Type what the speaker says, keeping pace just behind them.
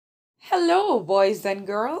Hello, boys and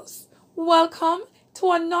girls. Welcome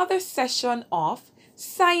to another session of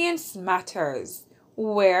Science Matters,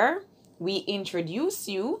 where we introduce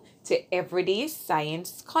you to everyday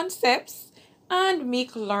science concepts and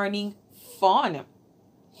make learning fun.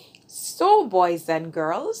 So, boys and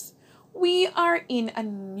girls, we are in a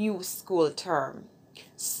new school term.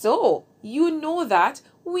 So, you know that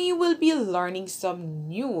we will be learning some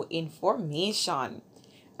new information.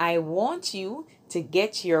 I want you to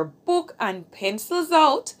get your book and pencils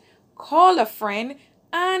out, call a friend,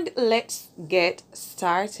 and let's get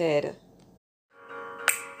started.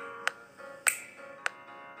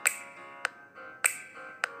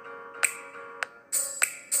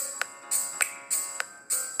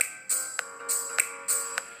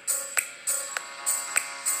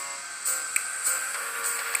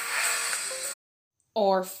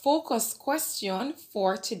 Our focus question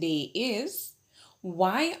for today is,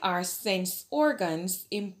 why are sense organs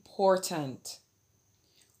important?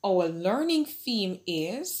 Our learning theme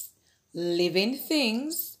is living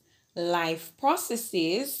things, life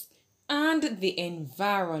processes, and the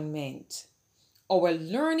environment. Our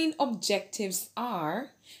learning objectives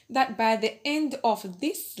are that by the end of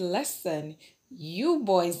this lesson, you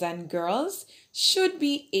boys and girls should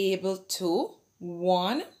be able to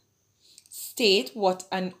 1. State what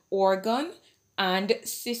an organ and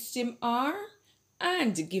system are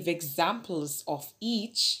and give examples of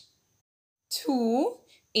each. 2.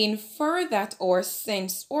 Infer that our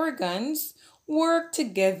sense organs work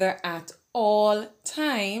together at all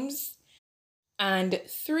times. And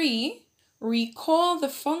 3. Recall the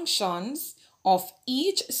functions of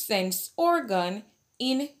each sense organ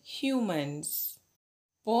in humans.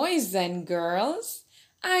 Boys and girls,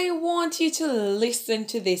 I want you to listen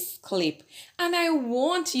to this clip and I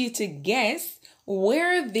want you to guess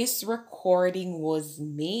where this recording was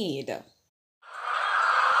made.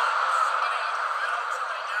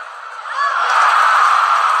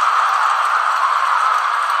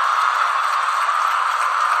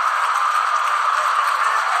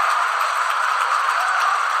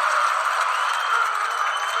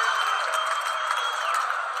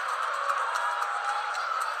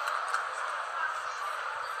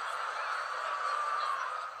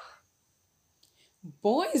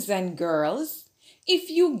 Boys and girls, if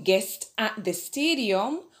you guessed at the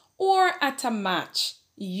stadium or at a match,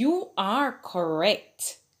 you are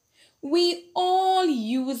correct. We all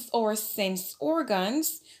use our sense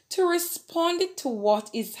organs to respond to what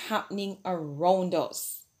is happening around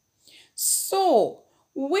us. So,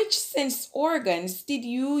 which sense organs did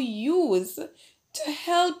you use to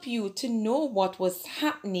help you to know what was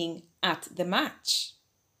happening at the match?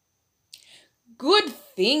 Good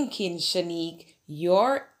thinking, Shanique.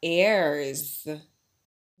 Your ears.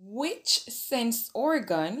 Which sense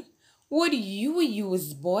organ would you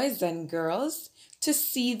use, boys and girls, to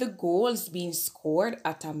see the goals being scored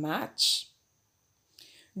at a match?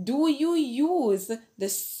 Do you use the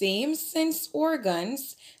same sense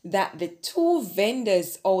organs that the two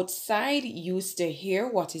vendors outside use to hear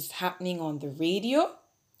what is happening on the radio?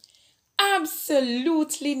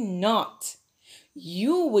 Absolutely not.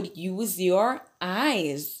 You would use your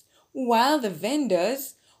eyes, while the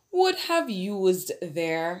vendors would have used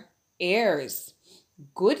their ears.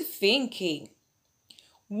 Good thinking.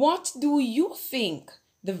 What do you think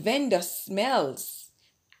the vendor smells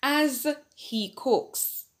as he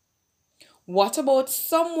cooks? What about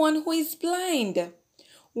someone who is blind?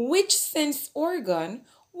 Which sense organ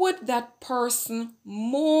would that person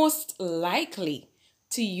most likely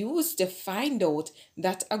to use to find out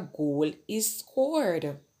that a goal is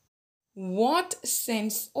scored? What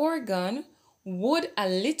sense organ would a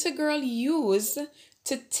little girl use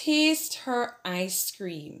to taste her ice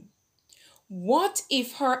cream? What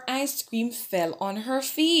if her ice cream fell on her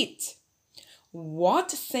feet?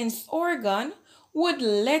 What sense organ would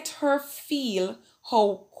let her feel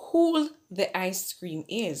how cool the ice cream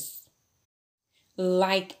is?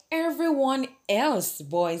 Like everyone else,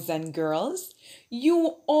 boys and girls,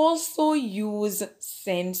 you also use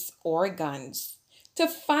sense organs to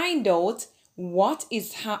find out what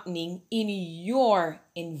is happening in your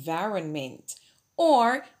environment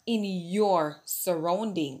or in your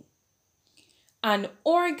surrounding. An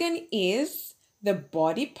organ is the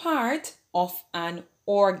body part of an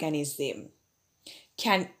organism.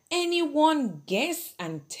 Can anyone guess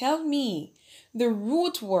and tell me the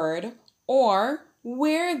root word or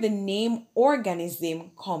where the name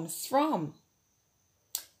organism comes from?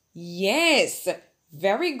 Yes,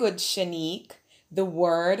 very good, Shanique. The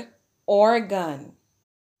word organ.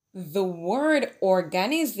 The word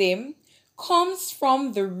organism comes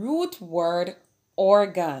from the root word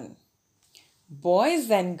organ. Boys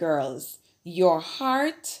and girls, your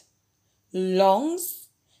heart, lungs,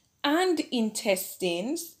 and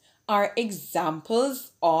intestines are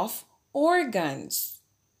examples of organs.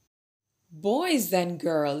 Boys and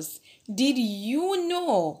girls, did you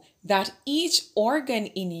know that each organ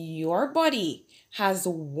in your body has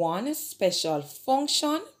one special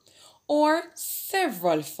function or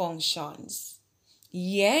several functions?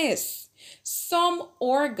 Yes, some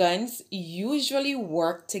organs usually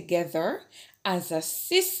work together as a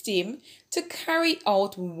system to carry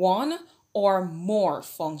out one or more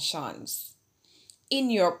functions.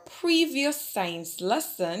 In your previous science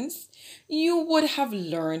lessons, you would have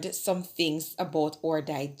learned some things about our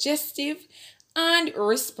digestive and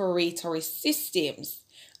respiratory systems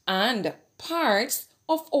and parts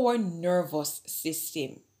of our nervous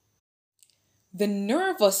system. The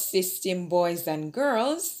nervous system, boys and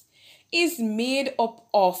girls, is made up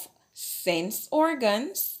of sense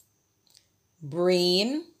organs,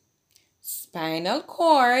 brain, spinal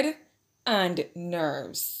cord, and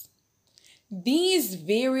nerves. These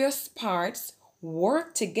various parts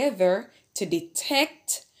work together to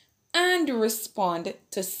detect and respond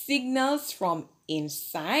to signals from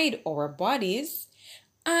inside our bodies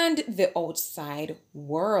and the outside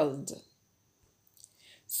world.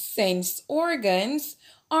 Sense organs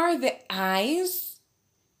are the eyes,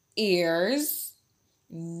 ears,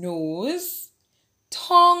 nose,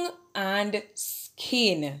 tongue, and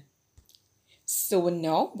skin. So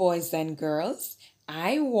now, boys and girls,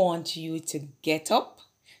 I want you to get up,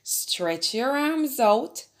 stretch your arms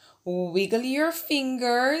out, wiggle your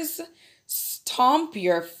fingers, stomp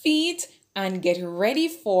your feet, and get ready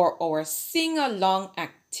for our sing-along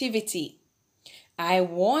activity. I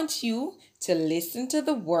want you to listen to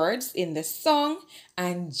the words in the song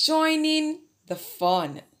and join in the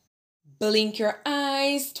fun. Blink your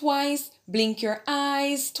eyes twice, blink your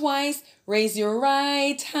eyes twice, raise your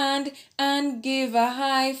right hand and give a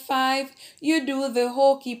high five. You do the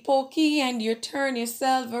hokey pokey and you turn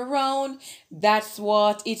yourself around. That's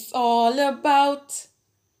what it's all about.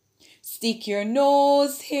 Stick your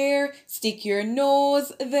nose here, stick your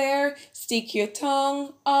nose there, stick your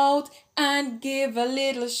tongue out and give a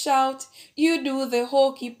little shout. You do the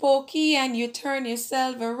hokey pokey and you turn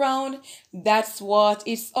yourself around. That's what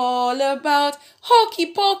it's all about.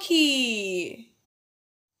 Hokey pokey!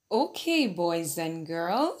 Okay, boys and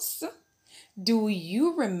girls, do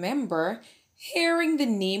you remember hearing the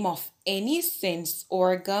name of any sense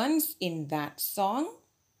organs in that song?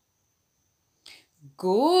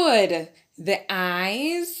 Good. The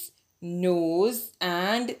eyes, nose,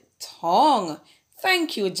 and tongue.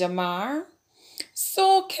 Thank you, Jamar.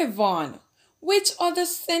 So, Kevon, which other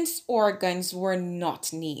sense organs were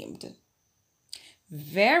not named?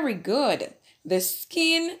 Very good. The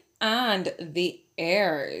skin and the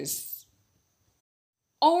ears.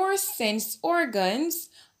 Our sense organs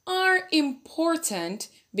are important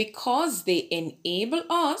because they enable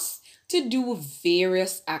us to do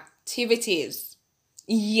various activities.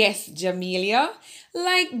 Yes, Jamelia,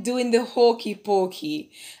 like doing the hokey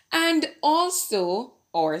pokey. And also,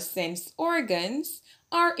 our sense organs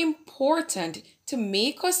are important to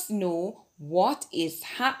make us know what is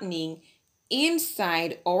happening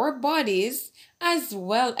inside our bodies as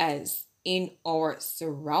well as in our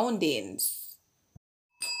surroundings.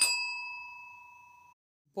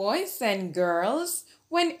 Boys and girls,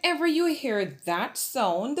 whenever you hear that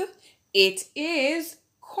sound, it is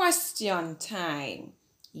question time.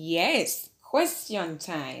 Yes, question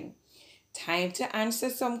time. Time to answer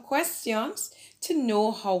some questions to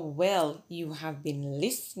know how well you have been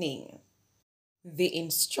listening. The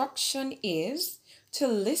instruction is to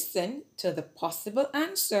listen to the possible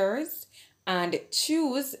answers and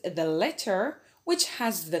choose the letter which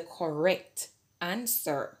has the correct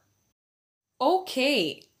answer.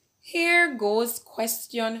 Okay, here goes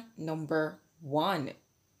question number 1.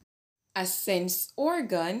 A sense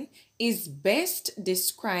organ is best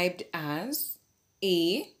described as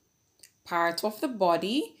A. Part of the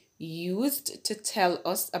body used to tell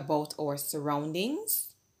us about our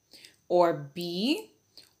surroundings, or B.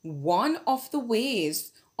 One of the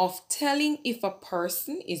ways of telling if a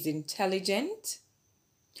person is intelligent,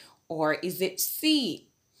 or is it C.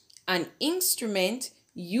 An instrument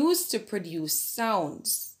used to produce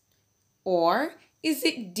sounds, or is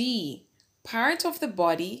it D. Part of the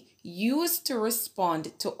body used to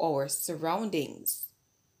respond to our surroundings?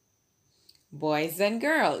 Boys and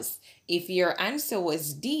girls, if your answer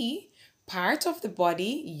was D, part of the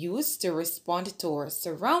body used to respond to our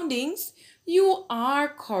surroundings, you are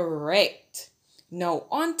correct. Now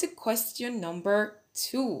on to question number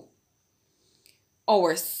 2.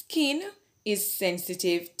 Our skin is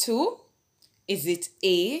sensitive to Is it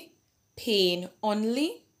A, pain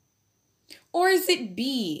only? Or is it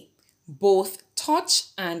B, both touch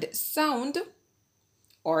and sound?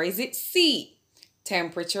 Or is it C,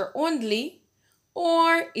 temperature only?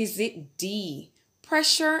 Or is it D,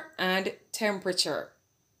 pressure and temperature?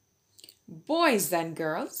 Boys and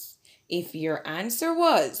girls, if your answer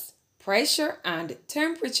was pressure and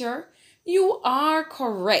temperature, you are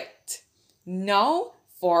correct. Now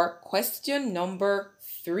for question number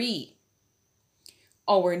 3.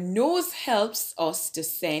 Our nose helps us to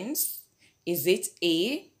sense. Is it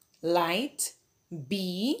A, light,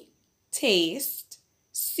 B, taste,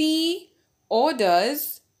 C,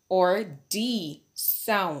 odors, or D,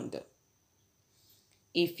 sound?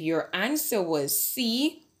 If your answer was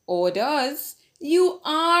C, odors, you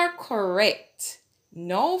are correct.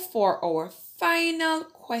 Now for our final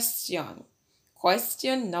question.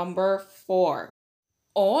 Question number 4.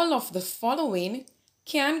 All of the following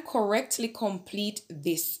can correctly complete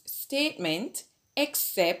this statement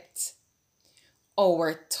except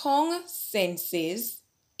our tongue senses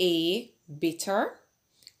A, bitter,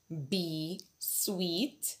 B,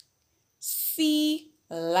 sweet, C,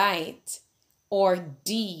 light, or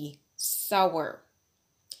D, sour.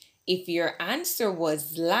 If your answer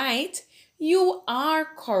was light, you are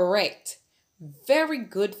correct. Very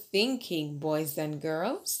good thinking, boys and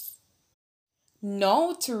girls.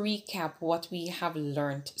 Now to recap what we have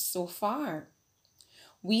learned so far.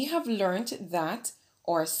 We have learned that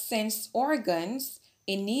our sense organs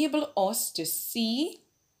enable us to see,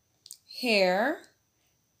 hear,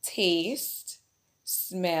 taste,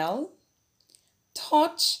 smell,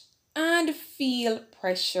 touch, and feel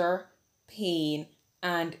pressure, pain,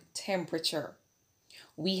 and temperature.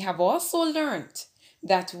 We have also learned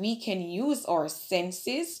that we can use our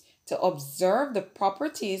senses to observe the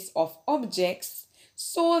properties of objects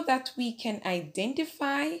so that we can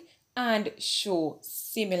identify and show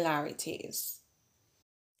similarities.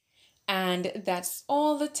 And that's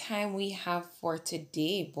all the time we have for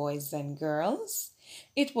today, boys and girls.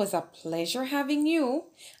 It was a pleasure having you,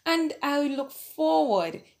 and I look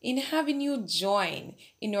forward in having you join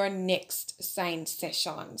in our next science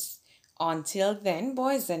sessions. Until then,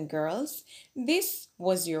 boys and girls, this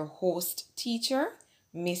was your host teacher,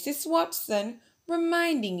 Mrs. Watson,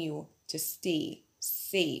 reminding you to stay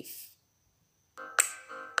safe.